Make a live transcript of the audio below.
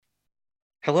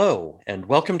Hello, and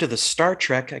welcome to the Star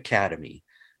Trek Academy,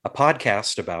 a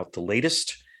podcast about the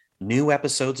latest new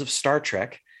episodes of Star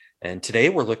Trek. And today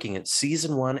we're looking at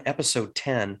Season 1, Episode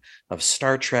 10 of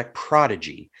Star Trek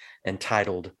Prodigy,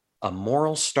 entitled A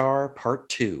Moral Star Part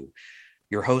 2.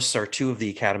 Your hosts are two of the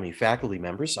Academy faculty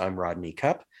members. I'm Rodney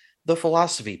Cupp, the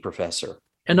philosophy professor.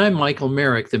 And I'm Michael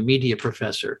Merrick, the media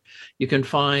professor. You can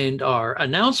find our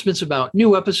announcements about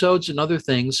new episodes and other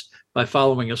things by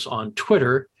following us on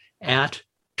Twitter at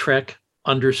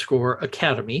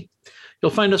Trek_Academy.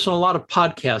 You'll find us on a lot of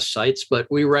podcast sites, but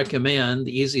we recommend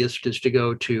the easiest is to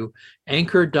go to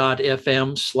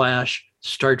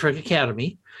anchor.fm/Star Trek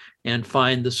Academy and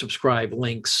find the subscribe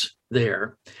links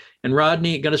there. And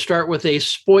Rodney, going to start with a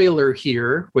spoiler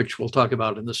here, which we'll talk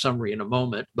about in the summary in a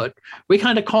moment, but we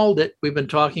kind of called it. We've been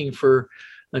talking for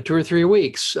 2 or 3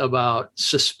 weeks about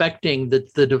suspecting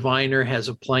that the diviner has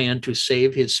a plan to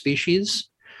save his species.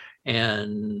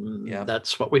 And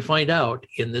that's what we find out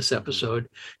in this episode.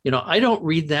 You know, I don't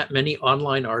read that many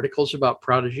online articles about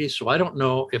Prodigy, so I don't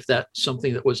know if that's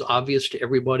something that was obvious to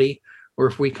everybody or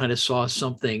if we kind of saw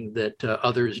something that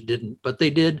others didn't. But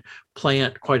they did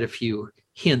plant quite a few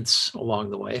hints along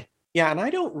the way. Yeah, and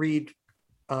I don't read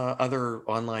other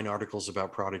online articles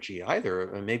about Prodigy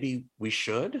either. Maybe we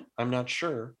should. I'm not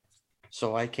sure.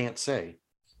 So I can't say.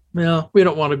 Well, we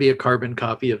don't want to be a carbon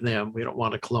copy of them. We don't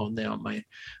want to clone them.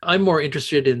 I'm more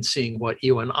interested in seeing what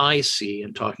you and I see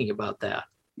and talking about that.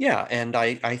 Yeah, and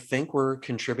I think we're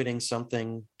contributing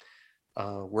something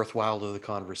worthwhile to the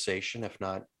conversation, if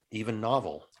not even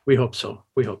novel. We hope so.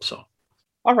 We hope so.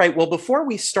 All right. Well, before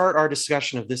we start our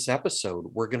discussion of this episode,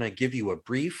 we're going to give you a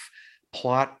brief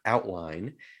plot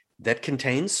outline that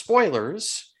contains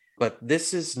spoilers, but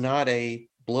this is not a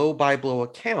blow-by-blow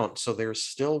account, so there's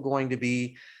still going to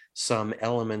be some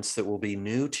elements that will be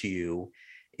new to you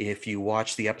if you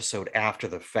watch the episode after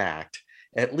the fact.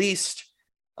 At least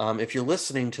if you're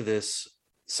listening to this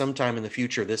sometime in the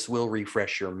future, this will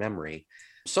refresh your memory.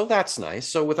 So that's nice.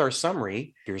 So with our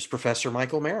summary, here's Professor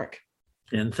Michael Merrick.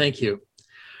 And thank you.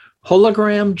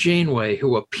 Hologram Janeway,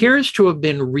 who appears to have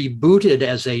been rebooted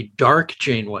as a dark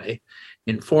Janeway,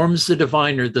 informs the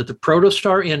diviner that the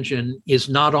Protostar engine is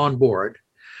not on board.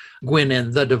 Gwyn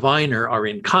and the diviner are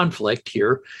in conflict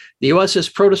here. The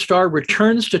USS Protostar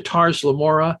returns to Tars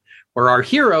Lamora, where our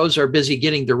heroes are busy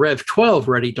getting the Rev 12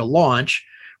 ready to launch.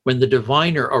 When the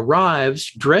diviner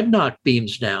arrives, Dreadnought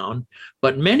beams down,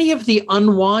 but many of the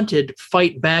unwanted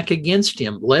fight back against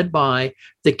him, led by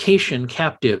the Cation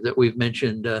captive that we've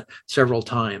mentioned several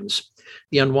times.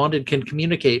 The unwanted can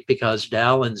communicate because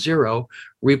Dal and Zero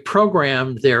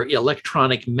reprogrammed their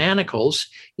electronic manacles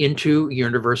into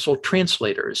universal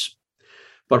translators.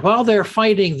 But while they're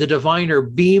fighting, the diviner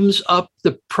beams up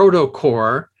the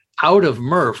protocore out of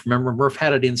Murph. Remember, Murph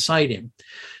had it inside him.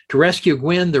 To rescue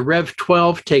Gwyn, the Rev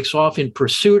 12 takes off in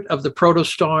pursuit of the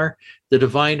Protostar. The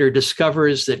diviner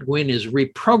discovers that Gwyn is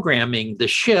reprogramming the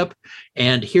ship,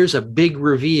 and here's a big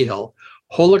reveal.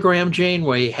 Hologram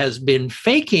Janeway has been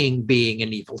faking being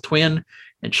an evil twin,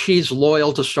 and she's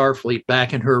loyal to Starfleet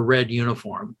back in her red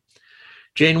uniform.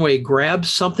 Janeway grabs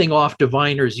something off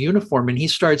Diviner's uniform, and he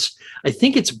starts, I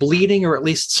think it's bleeding, or at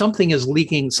least something is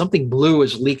leaking, something blue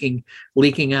is leaking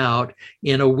out.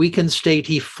 In a weakened state,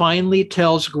 he finally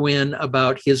tells Gwyn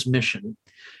about his mission.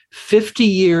 50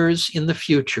 years in the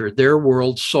future, their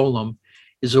world, Solum,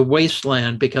 is a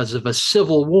wasteland because of a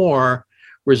civil war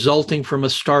resulting from a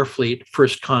Starfleet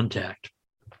first contact.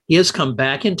 He has come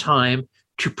back in time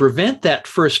to prevent that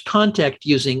first contact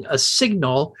using a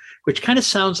signal, which kind of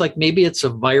sounds like maybe it's a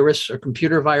virus, a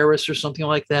computer virus or something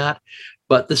like that.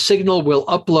 But the signal will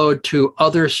upload to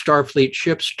other Starfleet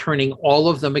ships, turning all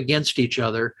of them against each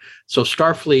other. So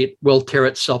Starfleet will tear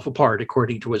itself apart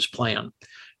according to his plan.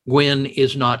 Gwyn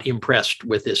is not impressed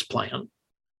with this plan.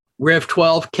 Rev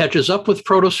 12 catches up with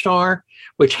Protostar,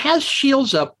 which has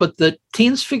shields up, but the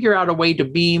teens figure out a way to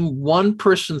beam one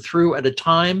person through at a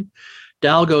time.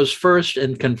 Dal goes first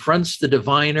and confronts the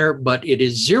diviner, but it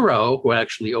is Zero who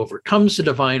actually overcomes the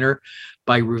diviner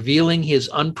by revealing his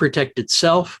unprotected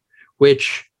self,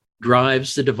 which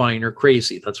drives the diviner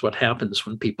crazy. That's what happens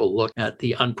when people look at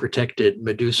the unprotected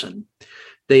Medusan.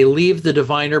 They leave the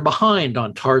diviner behind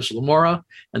on Tars Lamora,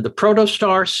 and the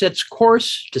Protostar sets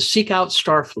course to seek out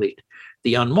Starfleet.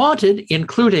 The unwanted,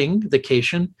 including the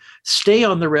Cation, stay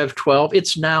on the Rev 12.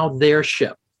 It's now their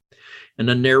ship. And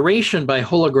a narration by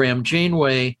Hologram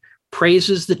Janeway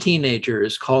praises the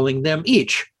teenagers, calling them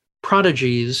each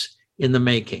prodigies in the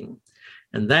making.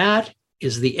 And that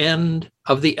is the end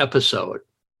of the episode.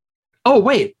 Oh,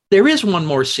 wait, there is one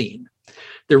more scene.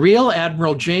 The real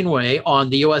Admiral Janeway on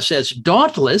the USS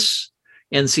Dauntless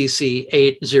NCC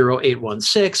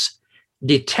 80816,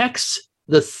 detects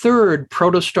the third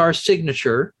protostar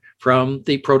signature from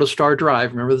the protostar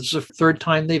drive. Remember, this is the third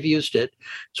time they've used it.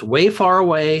 It's way far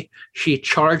away. She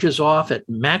charges off at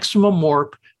maximum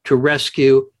warp to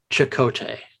rescue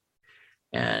Chakotay.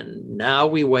 And now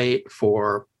we wait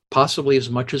for possibly as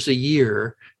much as a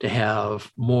year to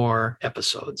have more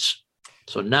episodes.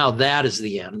 So now that is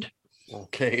the end.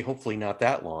 Okay, hopefully not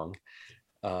that long.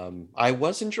 I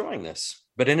was enjoying this,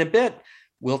 but in a bit,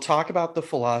 we'll talk about the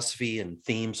philosophy and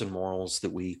themes and morals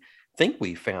that we think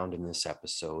we found in this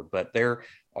episode, but there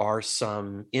are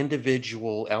some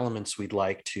individual elements we'd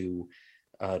like to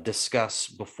discuss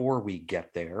before we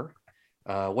get there.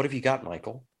 What have you got,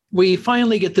 Michael? We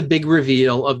finally get the big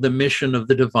reveal of the mission of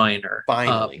the diviner.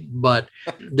 Finally. But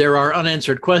there are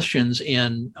unanswered questions,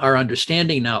 and our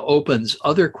understanding now opens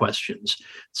other questions.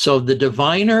 So the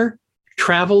diviner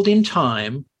traveled in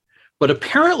time, but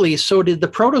apparently so did the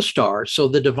protostar. So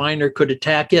the diviner could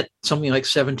attack it something like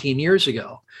 17 years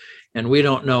ago. And we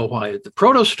don't know why the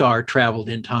protostar traveled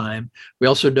in time. We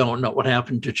also don't know what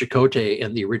happened to Chakotay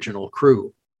and the original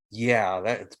crew. Yeah,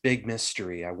 that's big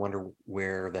mystery. I wonder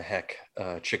where the heck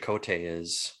Chakotay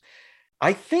is.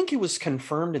 I think it was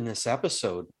confirmed in this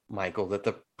episode, Michael, that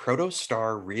the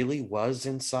protostar really was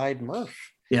inside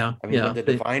Murph. Yeah. I mean, when the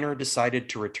diviner decided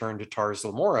to return to Tars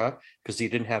Lamora because he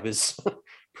didn't have his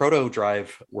proto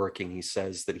drive working, he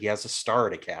says that he has a star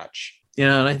to catch.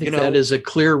 Yeah, and I think that is a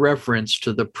clear reference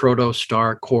to the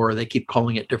protostar core. They keep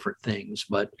calling it different things,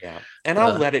 but yeah, and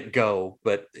I'll let it go,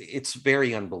 but it's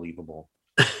very unbelievable.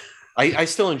 I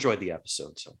still enjoyed the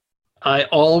episode. So I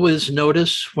always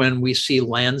notice when we see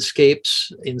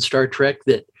landscapes in Star Trek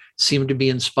that seem to be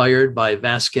inspired by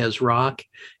Vasquez Rock.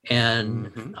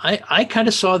 And I kind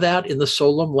of saw that in the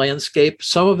Solum landscape.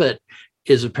 Some of it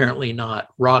is apparently not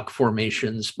rock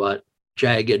formations, but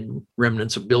jagged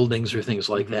remnants of buildings or things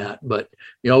like that. But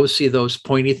you always see those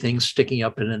pointy things sticking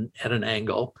up at an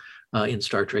angle in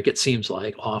Star Trek, it seems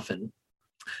like often.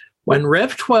 When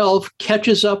Rev 12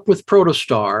 catches up with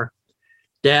Protostar,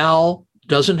 Dal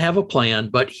doesn't have a plan,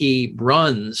 but he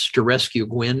runs to rescue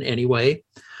Gwyn anyway.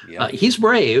 Yep. He's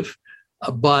brave,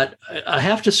 but I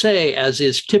have to say, as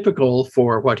is typical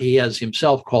for what he has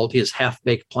himself called his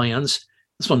half-baked plans,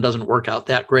 this one doesn't work out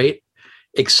that great,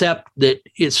 except that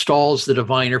it stalls the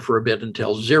diviner for a bit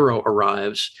until Zero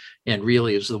arrives and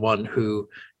really is the one who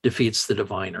defeats the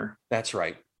diviner. That's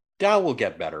right. Dal will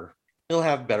get better. He'll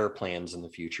have better plans in the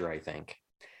future, I think.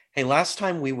 Hey, last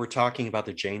time we were talking about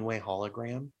the Janeway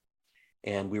hologram,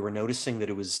 and we were noticing that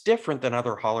it was different than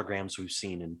other holograms we've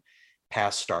seen in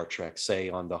past Star Trek, say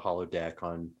on the holodeck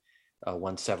on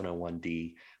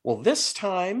 1701D. Well, this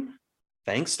time,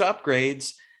 thanks to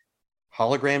upgrades,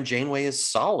 hologram Janeway is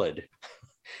solid,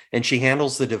 and she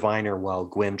handles the diviner while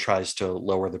Gwyn tries to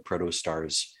lower the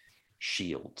protostar's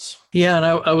shields. Yeah, and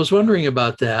I was wondering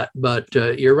about that, but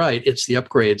you're right, it's the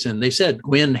upgrades. And they said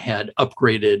Gwyn had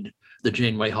upgraded the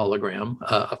Janeway hologram,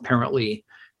 apparently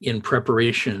in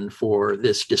preparation for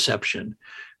this deception.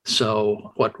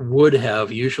 So what would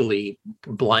have usually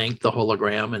blanked the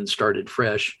hologram and started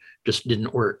fresh just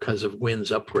didn't work because of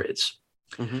Gwyn's upgrades.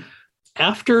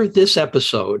 After this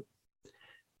episode,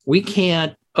 we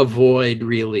can't avoid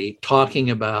really talking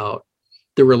about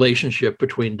the relationship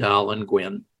between Dal and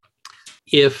Gwyn.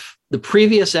 If the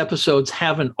previous episodes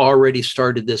haven't already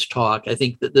started this talk, I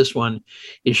think that this one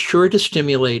is sure to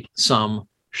stimulate some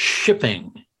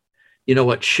shipping. You know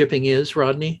what shipping is,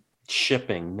 Rodney?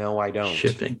 Shipping? No, I don't.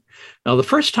 Shipping. Now, the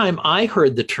first time I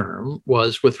heard the term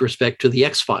was with respect to the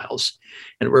X-Files,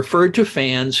 and it referred to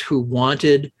fans who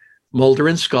wanted Mulder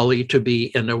and Scully to be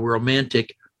in a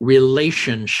romantic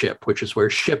relationship, which is where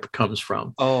ship comes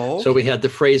from. Oh, okay. So we had the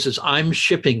phrases, I'm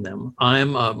shipping them.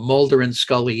 I'm a Mulder and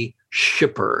Scully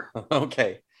shipper.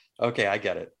 Okay, I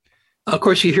get it. Of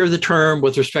course, you hear the term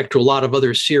with respect to a lot of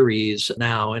other series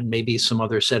now, and maybe some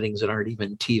other settings that aren't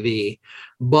even TV.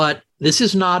 But this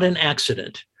is not an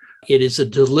accident. It is a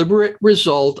deliberate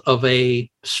result of a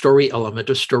story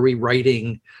element, a story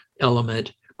writing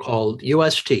element called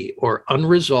UST, or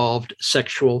unresolved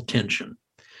sexual tension.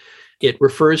 It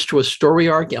refers to a story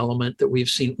arc element that we've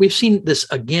seen. We've seen this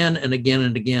again and again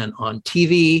and again on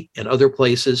TV and other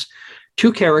places.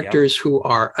 Two characters who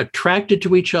are attracted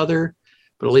to each other,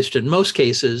 but at least in most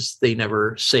cases, they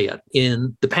never say it.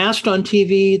 In the past on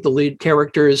TV, the lead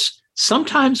characters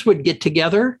sometimes would get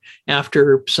together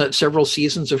after several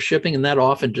seasons of shipping, and that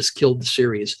often just killed the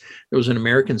series. There was an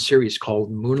American series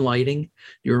called Moonlighting.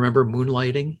 You remember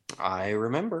Moonlighting? I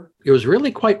remember. It was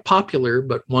really quite popular,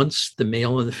 but once the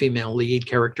male and the female lead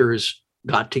characters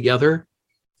got together,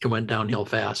 it went downhill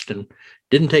fast, and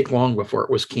Didn't take long before it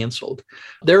was canceled.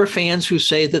 There are fans who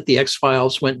say that the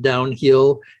X-Files went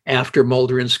downhill after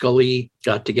Mulder and Scully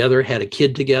got together, had a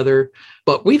kid together.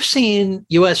 But we've seen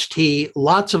UST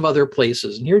lots of other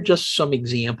places. And here are just some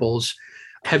examples.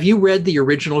 Have you read the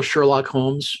original Sherlock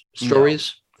Holmes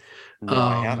stories? No,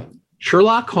 I haven't.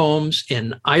 Sherlock Holmes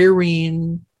and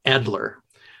Irene Adler,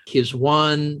 his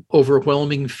one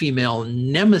overwhelming female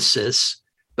nemesis,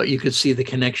 but you could see the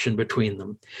connection between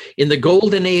them. In the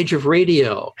golden age of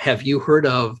radio, have you heard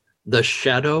of The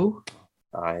Shadow?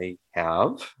 I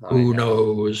have. Who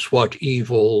knows what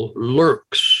evil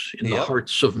lurks in the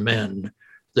hearts of men?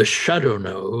 The Shadow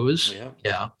knows.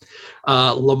 Yeah.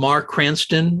 Lamar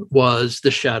Cranston was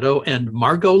the Shadow, and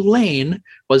Margot Lane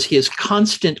was his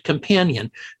constant companion.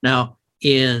 Now,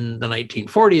 in the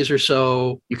 1940s or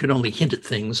so, you could only hint at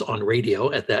things on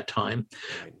radio at that time.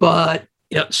 But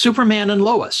Superman and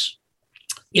Lois.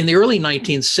 In the early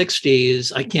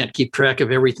 1960s, I can't keep track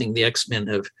of everything the X-Men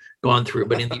have gone through,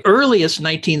 but in the earliest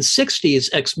 1960s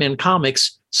X-Men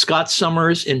comics, Scott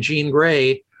Summers and Jean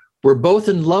Grey were both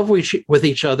in love with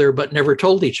each other, but never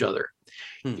told each other.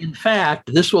 In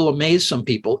fact, this will amaze some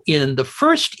people. In the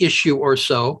first issue or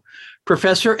so,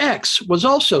 Professor X was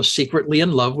also secretly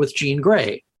in love with Jean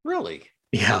Grey. Really?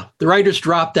 Yeah. The writers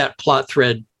dropped that plot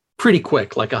thread pretty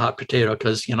quick, like a hot potato,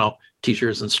 because,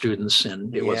 teachers and students,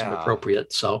 and it wasn't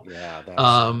appropriate. So,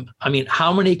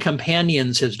 how many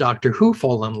companions has Doctor Who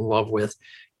fallen in love with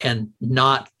and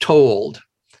not told,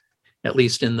 at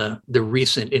least in the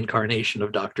recent incarnation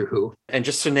of Doctor Who? And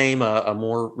just to name a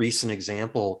more recent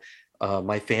example,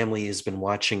 my family has been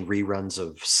watching reruns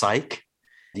of Psych,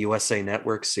 the USA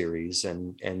Network series,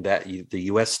 and that the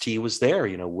UST was there.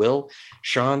 Will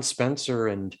Sean Spencer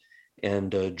and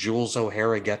Jules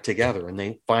O'Hara get together, and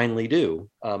they finally do.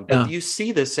 But you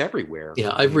see this everywhere.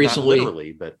 Yeah, I've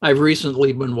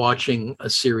recently been watching a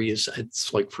series.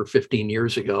 It's like for 15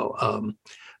 years ago,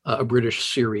 a British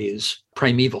series,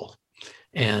 Primeval,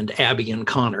 and Abby and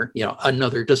Connor.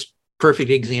 Another just perfect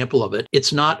example of it.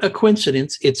 It's not a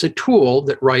coincidence. It's a tool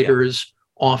that writers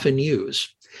often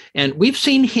use, and we've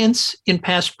seen hints in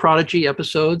past Prodigy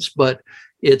episodes, but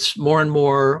it's more and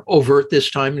more overt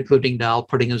this time, including Dal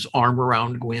putting his arm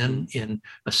around Gwen in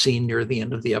a scene near the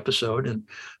end of the episode. And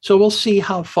so we'll see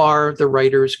how far the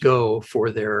writers go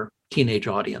for their teenage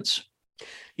audience.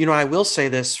 I will say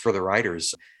this for the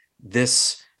writers,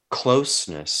 this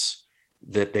closeness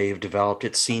that they've developed,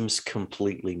 it seems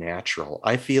completely natural.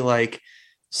 I feel like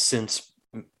since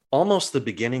almost the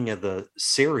beginning of the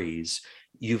series,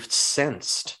 you've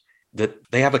sensed that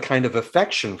they have a kind of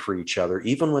affection for each other,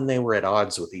 even when they were at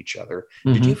odds with each other.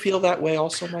 Did you feel that way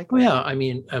also, Michael? Well, yeah. I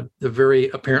mean, the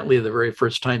very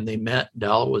first time they met,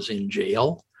 Dal was in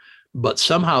jail, but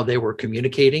somehow they were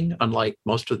communicating, unlike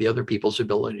most of the other people's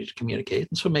ability to communicate.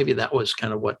 And so maybe that was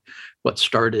kind of what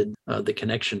started the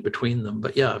connection between them.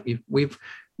 But yeah, we've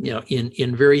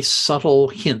in very subtle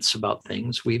hints about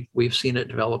things, we've seen it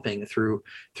developing through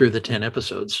the 10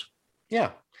 episodes.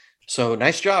 Yeah. So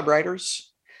nice job, writers.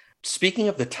 Speaking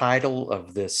of the title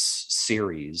of this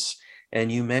series,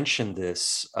 and you mentioned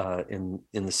this in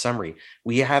the summary,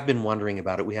 we have been wondering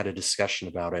about it. We had a discussion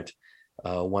about it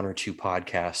one or two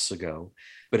podcasts ago.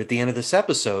 But at the end of this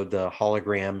episode, the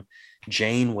hologram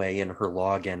Janeway in her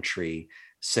log entry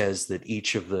says that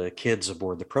each of the kids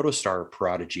aboard the Protostar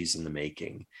Prodigy is in the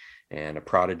making. And a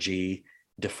prodigy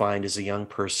defined as a young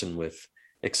person with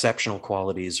exceptional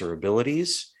qualities or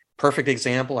abilities. Perfect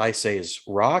example, I say, is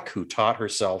Rock, who taught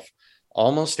herself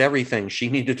almost everything she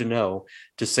needed to know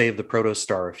to save the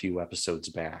Protostar a few episodes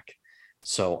back.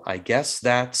 So I guess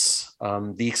that's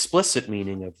the explicit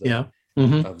meaning of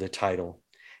the title.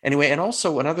 Anyway, and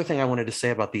also another thing I wanted to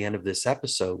say about the end of this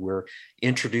episode, we're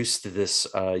introduced to this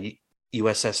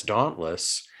USS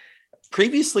Dauntless,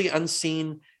 previously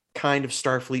unseen kind of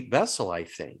Starfleet vessel, I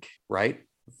think, right?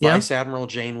 Yeah. Vice Admiral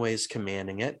Janeway's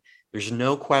commanding it. There's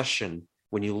no question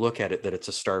when you look at it that it's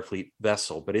a Starfleet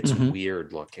vessel, but it's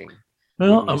weird looking.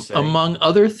 Well, among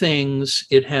other things,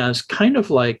 it has kind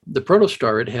of like the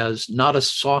Protostar, it has not a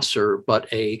saucer,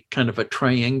 but a kind of a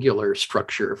triangular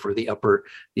structure for the upper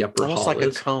almost hull. like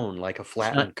a cone, like a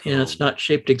flattened cone. And it's not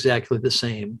shaped exactly the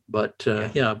same, but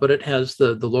but it has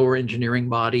the lower engineering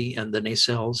body and the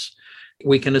nacelles.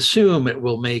 We can assume it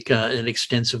will make an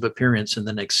extensive appearance in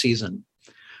the next season.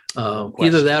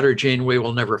 Either that or Janeway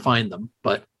will never find them,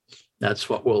 but that's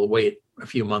what we'll wait a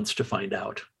few months to find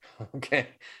out. Okay.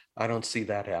 I don't see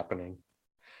that happening.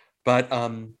 But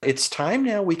it's time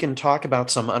now we can talk about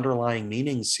some underlying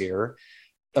meanings here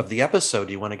of the episode.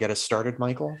 Do you want to get us started,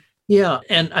 Michael? Yeah.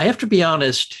 And I have to be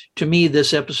honest, to me,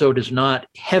 this episode is not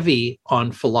heavy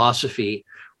on philosophy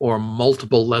or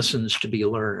multiple lessons to be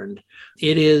learned.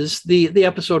 It is the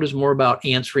episode is more about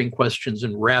answering questions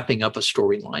and wrapping up a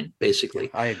storyline, basically.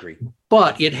 I agree.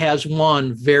 But it has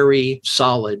one very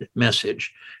solid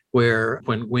message where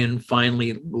when Gwyn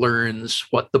finally learns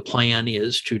what the plan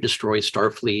is to destroy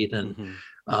Starfleet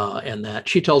and that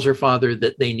she tells her father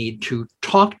that they need to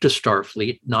talk to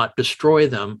Starfleet, not destroy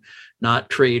them, not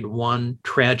trade one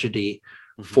tragedy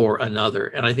for another.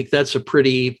 And I think that's a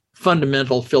pretty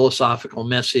fundamental philosophical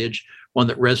message, one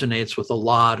that resonates with a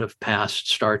lot of past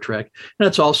Star Trek. And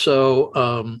it's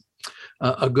also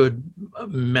a good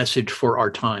message for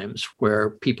our times,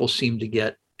 where people seem to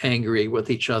get angry with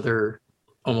each other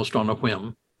almost on a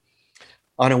whim.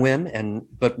 On a whim,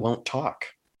 but won't talk.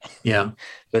 Yeah.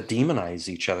 But demonize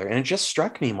each other. And it just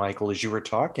struck me, Michael, as you were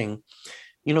talking,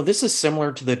 this is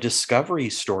similar to the Discovery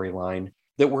storyline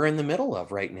that we're in the middle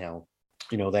of right now.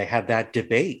 They had that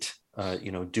debate.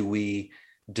 Do we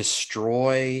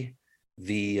destroy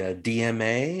the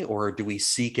DMA, or do we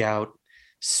seek out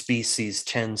species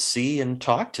 10C and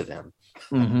talk to them?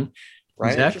 Mm-hmm.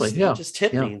 Right? Exactly. It just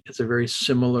hit me. It's a very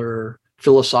similar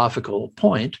philosophical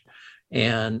point.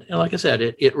 And like I said,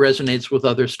 it resonates with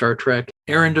other Star Trek.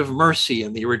 Errand of Mercy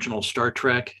in the original Star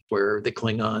Trek, where the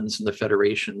Klingons and the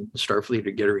Federation, Starfleet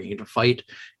are getting into fight,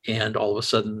 and all of a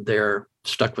sudden they're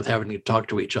stuck with having to talk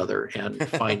to each other and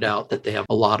find out that they have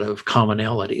a lot of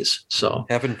commonalities. So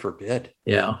heaven forbid.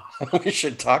 Yeah. We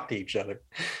should talk to each other.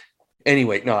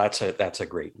 Anyway, no, that's a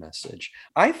great message.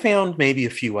 I found maybe a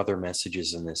few other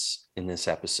messages in this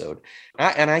episode.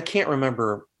 I can't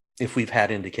remember if we've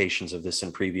had indications of this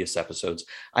in previous episodes.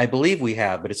 I believe we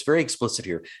have, but it's very explicit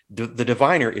here. The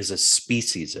diviner is a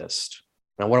speciesist.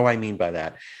 Now, what do I mean by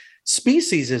that?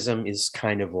 Speciesism is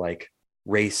kind of like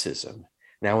racism.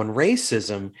 Now, in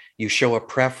racism, you show a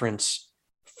preference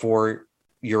for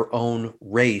your own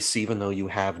race, even though you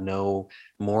have no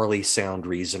morally sound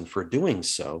reason for doing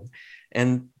so.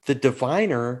 And the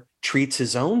diviner treats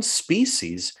his own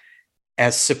species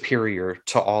as superior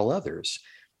to all others.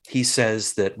 He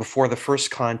says that before the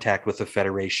first contact with the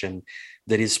Federation,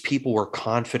 that his people were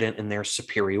confident in their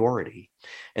superiority.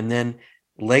 And then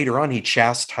later on, he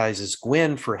chastises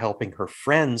Gwyn for helping her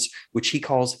friends, which he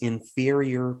calls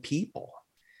inferior people.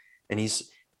 And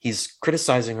he's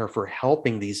criticizing her for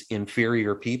helping these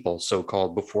inferior people,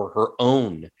 so-called, before her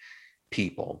own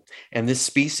people. And this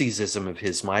speciesism of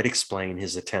his might explain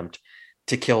his attempt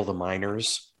to kill the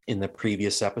miners in the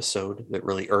previous episode that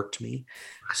really irked me.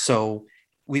 So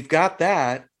we've got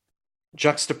that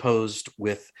juxtaposed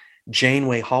with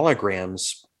Janeway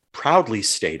holograms proudly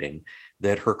stating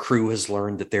that her crew has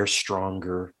learned that they're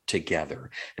stronger together.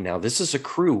 And now this is a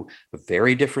crew of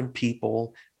very different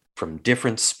people from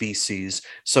different species.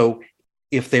 So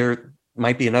if there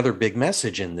might be another big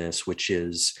message in this, which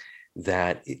is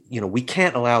that, we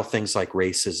can't allow things like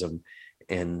racism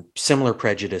and similar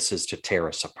prejudices to tear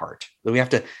us apart. We have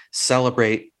to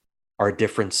celebrate our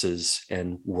differences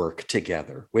and work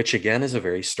together, which again is a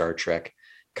very Star Trek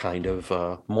kind of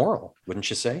moral, wouldn't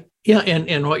you say? Yeah,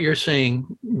 and what you're saying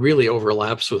really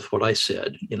overlaps with what I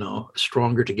said,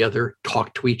 stronger together,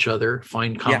 talk to each other,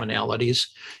 find commonalities,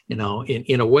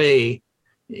 in a way,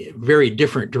 very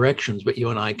different directions, but you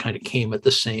and I kind of came at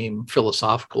the same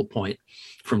philosophical point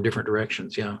from different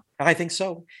directions. Yeah. I think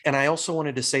so. And I also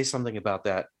wanted to say something about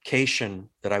that Cation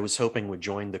that I was hoping would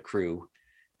join the crew.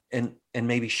 And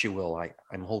maybe she will.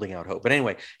 I'm holding out hope. But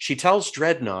anyway, she tells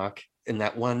Dreadnought in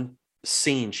that one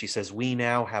scene, she says, "We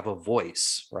now have a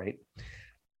voice," right?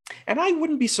 And I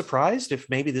wouldn't be surprised if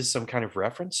maybe this is some kind of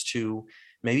reference to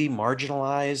maybe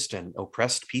marginalized and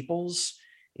oppressed peoples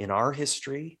in our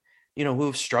history, who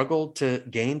have struggled to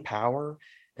gain power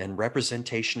and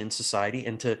representation in society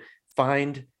and to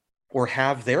find or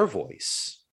have their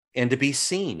voice and to be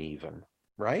seen even,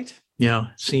 right? Yeah,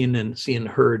 seen and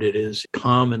heard. It is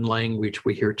common language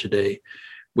we hear today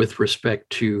with respect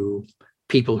to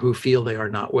people who feel they are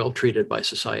not well treated by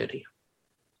society.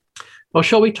 Well,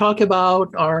 shall we talk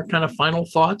about our kind of final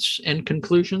thoughts and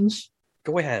conclusions?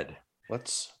 Go ahead.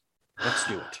 Let's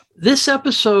do it. This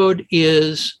episode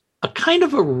is a kind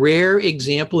of a rare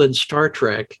example in Star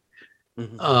Trek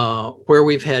where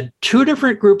we've had two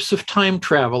different groups of time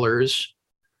travelers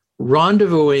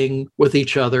rendezvousing with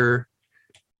each other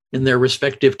in their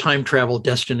respective time travel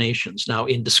destinations. Now,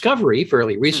 in Discovery,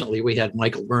 fairly recently, we had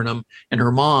Michael Burnham and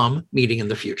her mom meeting in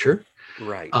the future.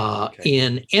 Right.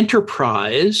 In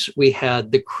Enterprise, we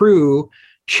had the crew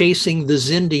chasing the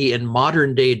Xindi in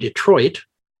modern-day Detroit.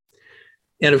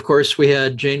 And of course, we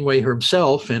had Janeway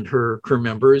herself and her crew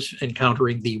members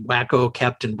encountering the wacko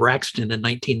Captain Braxton in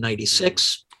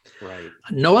 1996. Right.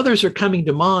 No others are coming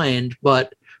to mind,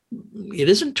 but it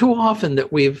isn't too often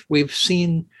that we've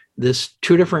seen this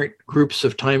two different groups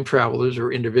of time travelers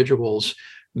or individuals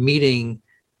meeting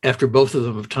after both of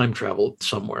them have time traveled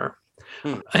somewhere.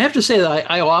 I have to say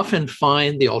that I often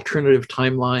find the alternative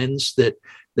timelines that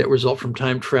result from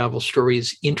time travel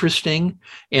stories interesting.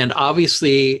 And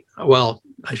obviously, well,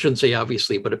 I shouldn't say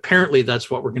obviously, but apparently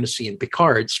that's what we're going to see in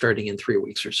Picard starting in 3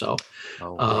 weeks or so.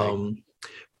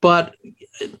 But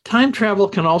time travel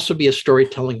can also be a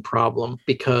storytelling problem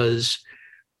because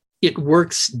it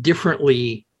works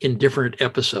differently in different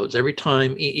episodes. Every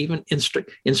time, even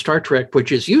in Star Trek,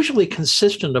 which is usually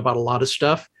consistent about a lot of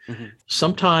stuff,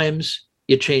 sometimes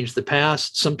you change the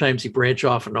past, sometimes you branch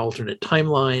off an alternate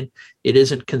timeline. It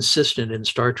isn't consistent in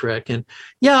Star Trek. And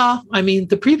yeah, I mean,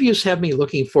 the previews have me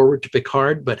looking forward to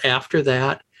Picard, but after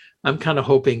that, I'm kind of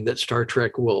hoping that Star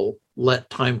Trek will let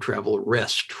time travel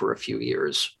rest for a few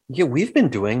years. Yeah, we've been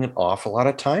doing an awful lot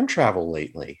of time travel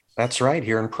lately. That's right.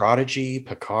 Here in Prodigy,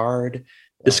 Picard,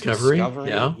 Discovery.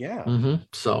 Yeah.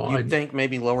 So you'd think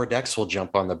maybe Lower Decks will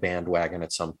jump on the bandwagon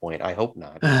at some point. I hope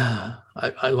not.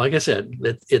 Like I said,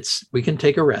 we can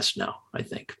take a rest now, I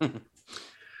think.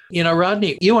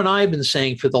 Rodney, you and I have been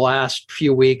saying for the last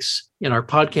few weeks in our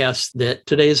podcast that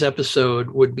today's episode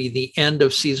would be the end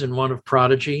of season 1 of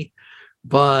Prodigy,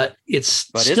 but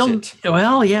still,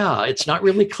 well, yeah, it's not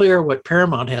really clear what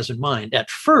Paramount has in mind. At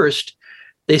first,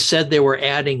 they said they were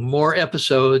adding more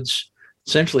episodes,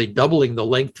 essentially doubling the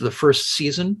length of the first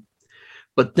season.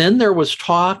 But then there was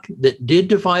talk that did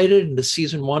divide it into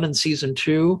season 1 and season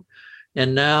 2.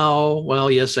 And now, well,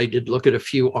 yes, I did look at a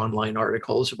few online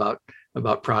articles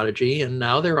about Prodigy, and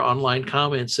now there are online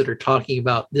comments that are talking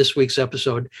about this week's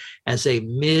episode as a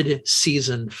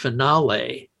mid-season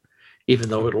finale, even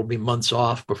though it'll be months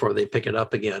off before they pick it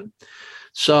up again.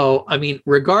 So, I mean,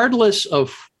 regardless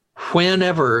of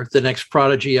whenever the next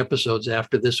Prodigy episodes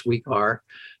after this week are,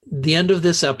 the end of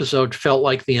this episode felt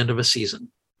like the end of a season.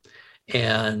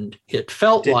 And it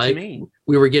felt like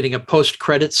we were getting a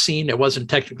post-credits scene. It wasn't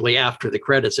technically after the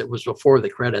credits. It was before the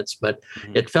credits, but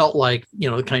it felt like,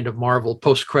 the kind of Marvel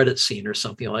post-credits scene or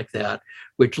something like that,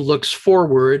 which looks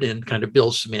forward and kind of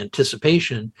builds some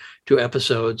anticipation to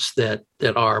episodes that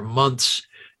are months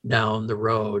down the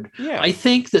road. Yeah. I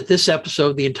think that this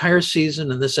episode, the entire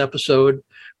season and this episode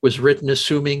was written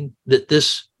assuming that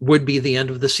this would be the end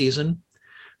of the season.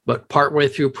 But partway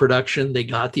through production, they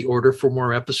got the order for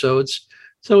more episodes.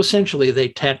 So essentially, they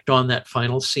tacked on that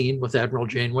final scene with Admiral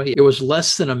Janeway. It was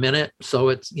less than a minute. So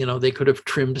it's, they could have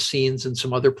trimmed scenes in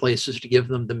some other places to give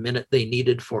them the minute they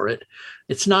needed for it.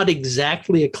 It's not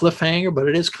exactly a cliffhanger, but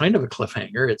it is kind of a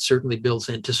cliffhanger. It certainly builds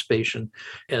anticipation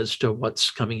as to what's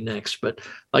coming next. But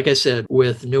like I said,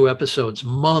 with new episodes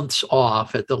months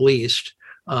off at the least,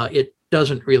 it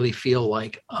doesn't really feel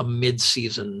like a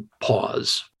mid-season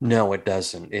pause. No, it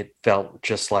doesn't. It felt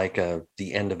just like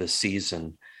the end of a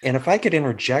season. And if I could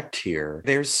interject here,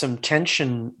 there's some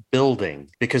tension building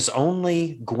because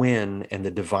only Gwyn and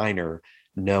the Diviner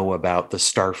know about the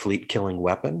Starfleet killing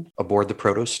weapon aboard the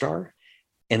Protostar.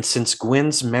 And since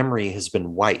Gwyn's memory has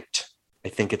been wiped, I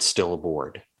think it's still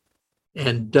aboard.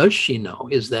 And does she know?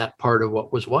 Is that part of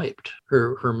what was wiped?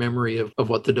 Her memory of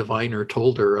what the Diviner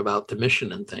told her about the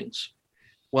mission and things?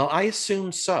 Well, I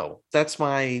assume so. That's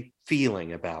my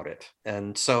feeling about it.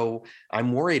 And so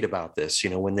I'm worried about this.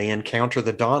 When they encounter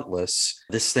the Dauntless,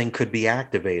 this thing could be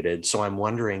activated. So I'm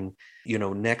wondering,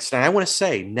 next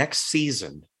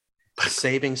season,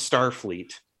 saving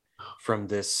Starfleet from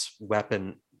this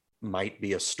weapon might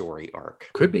be a story arc.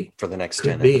 Could be. For the next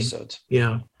 10 episodes.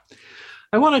 Yeah.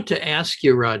 I wanted to ask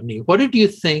you, Rodney, what did you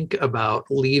think about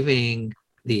leaving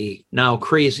the now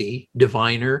crazy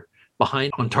Diviner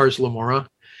behind on Tars Lamora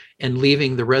and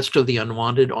leaving the rest of the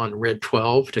Unwanted on Red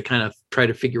 12 to kind of try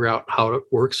to figure out how it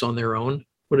works on their own?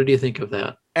 What did you think of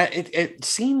that? It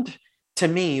seemed to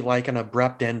me like an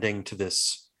abrupt ending to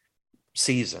this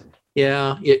season.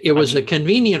 Yeah, it was a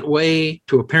convenient way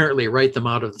to apparently write them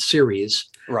out of the series,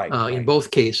 right. In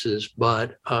both cases.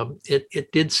 But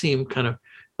it did seem kind of,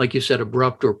 like you said,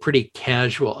 abrupt or pretty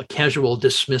casual, a casual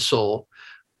dismissal.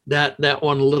 That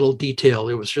one little detail,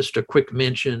 it was just a quick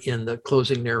mention in the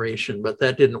closing narration, but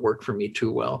that didn't work for me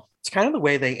too well. It's kind of the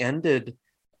way they ended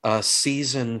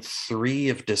season 3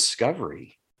 of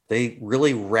Discovery. They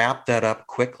really wrapped that up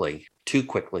too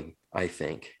quickly, I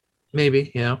think.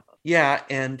 Maybe, yeah. Yeah,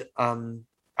 and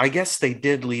I guess they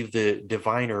did leave the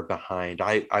Diviner behind.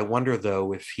 I wonder,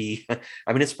 though, if he,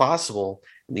 it's possible,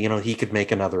 he could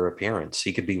make another appearance.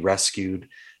 He could be rescued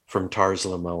from Tars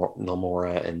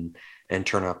Lamora and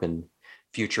turn up in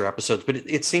future episodes. But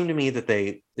it seemed to me that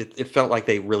it felt like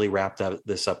they really wrapped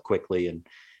this up quickly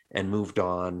and moved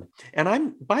on.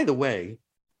 And by the way,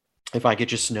 if I could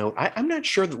just note, I'm not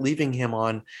sure that leaving him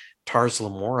on Tars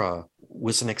Lamora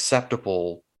was an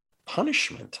acceptable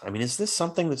punishment. I mean, is this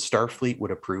something that Starfleet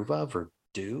would approve of or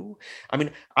do? I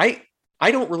mean,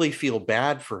 I don't really feel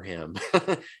bad for him,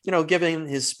 given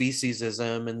his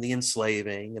speciesism and the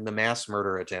enslaving and the mass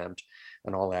murder attempt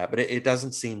and all that. But it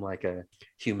doesn't seem like a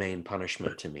humane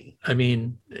punishment to me. I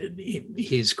mean,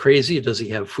 he's crazy. Does he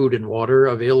have food and water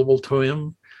available to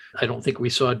him? I don't think we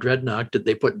saw Dreadnought. Did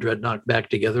they put Dreadnought back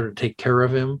together to take care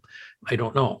of him? I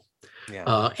don't know.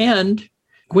 Yeah. And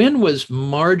Gwyn was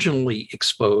marginally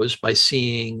exposed by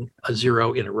seeing a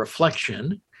zero in a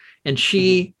reflection, and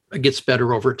she gets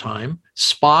better over time.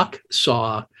 Spock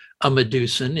saw a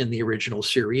Medusan in the original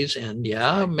series and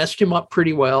messed him up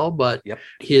pretty well, but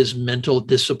his mental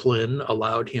discipline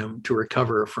allowed him to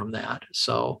recover from that.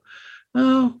 So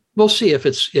we'll see if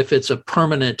it's a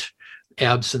permanent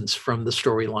absence from the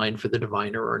storyline for the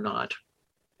diviner or not.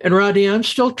 And Rodney, I'm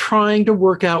still trying to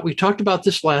work out, we talked about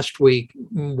this last week,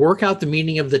 work out the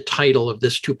meaning of the title of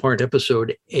this 2-part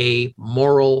episode, A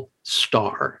Moral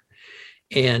Star.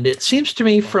 And it seems to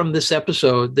me from this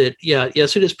episode that,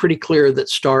 yes, it is pretty clear that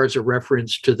star is a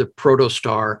reference to the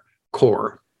protostar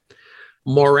core.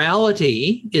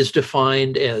 Morality is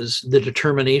defined as the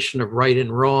determination of right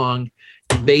and wrong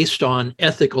based on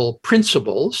ethical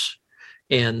principles.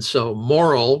 And so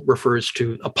moral refers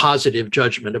to a positive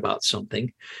judgment about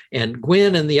something. And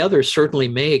Gwyn and the others certainly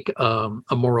make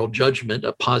a moral judgment,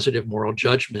 a positive moral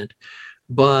judgment.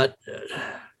 But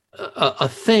a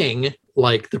thing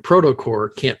like the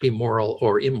protocore can't be moral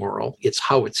or immoral. It's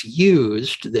how it's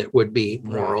used that would be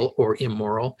moral or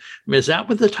immoral. I mean, is that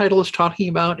what the title is talking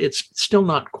about? It's still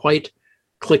not quite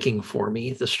clicking for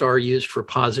me. The star used for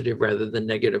positive rather than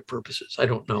negative purposes. I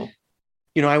don't know.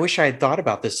 I wish I had thought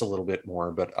about this a little bit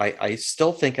more, but I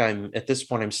still think at this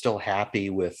point, I'm still happy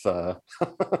with the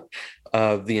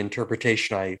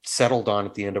interpretation I settled on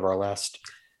at the end of our last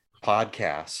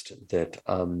podcast, that,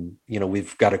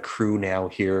 we've got a crew now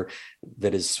here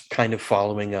that is kind of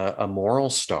following a moral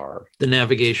star. The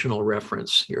navigational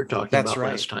reference you're talking That's about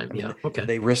right. last time. I mean,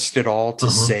 they risked it all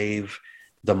to save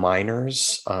the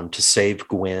miners, to save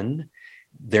Gwyn.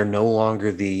 They're no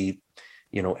longer the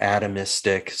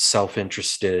atomistic,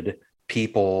 self-interested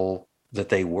people that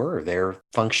they were. They're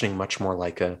functioning much more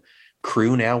like a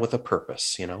crew now with a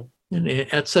purpose, And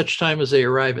at such time as they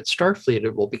arrive at Starfleet,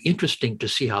 it will be interesting to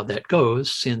see how that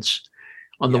goes, since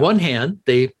on the one hand,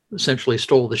 they essentially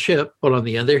stole the ship, but on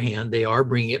the other hand, they are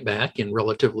bringing it back in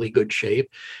relatively good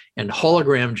shape. And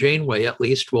hologram Janeway, at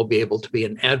least, will be able to be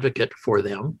an advocate for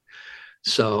them.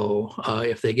 So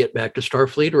if they get back to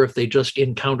Starfleet, or if they just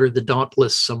encounter the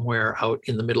Dauntless somewhere out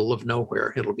in the middle of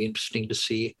nowhere, it'll be interesting to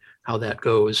see how that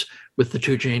goes with the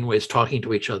two Janeways talking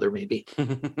to each other, maybe.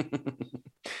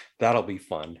 That'll be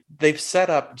fun. They've set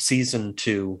up season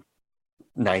 2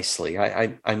 nicely.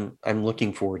 I'm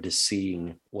looking forward to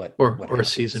seeing what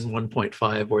happens. Season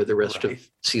 1.5 or the rest of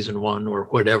season 1 or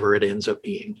whatever it ends up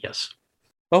being. Yes.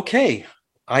 Okay.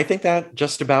 I think that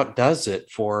just about does it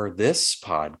for this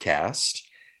podcast.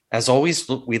 As always,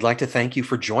 we'd like to thank you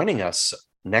for joining us.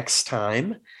 Next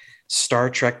time, Star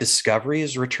Trek Discovery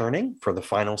is returning for the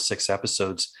final 6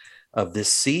 episodes of this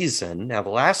season. Now, the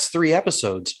last 3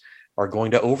 episodes are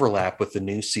going to overlap with the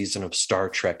new season of Star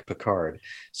Trek Picard.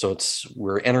 So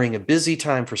we're entering a busy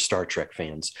time for Star Trek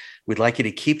fans. We'd like you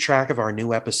to keep track of our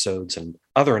new episodes and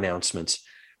other announcements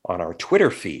on our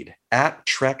Twitter feed at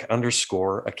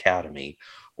Trek_Academy,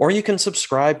 or you can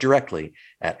subscribe directly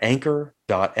at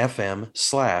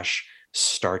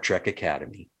anchor.fm/Star Trek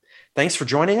Academy. Thanks for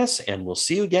joining us, and we'll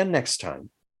see you again next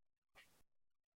time.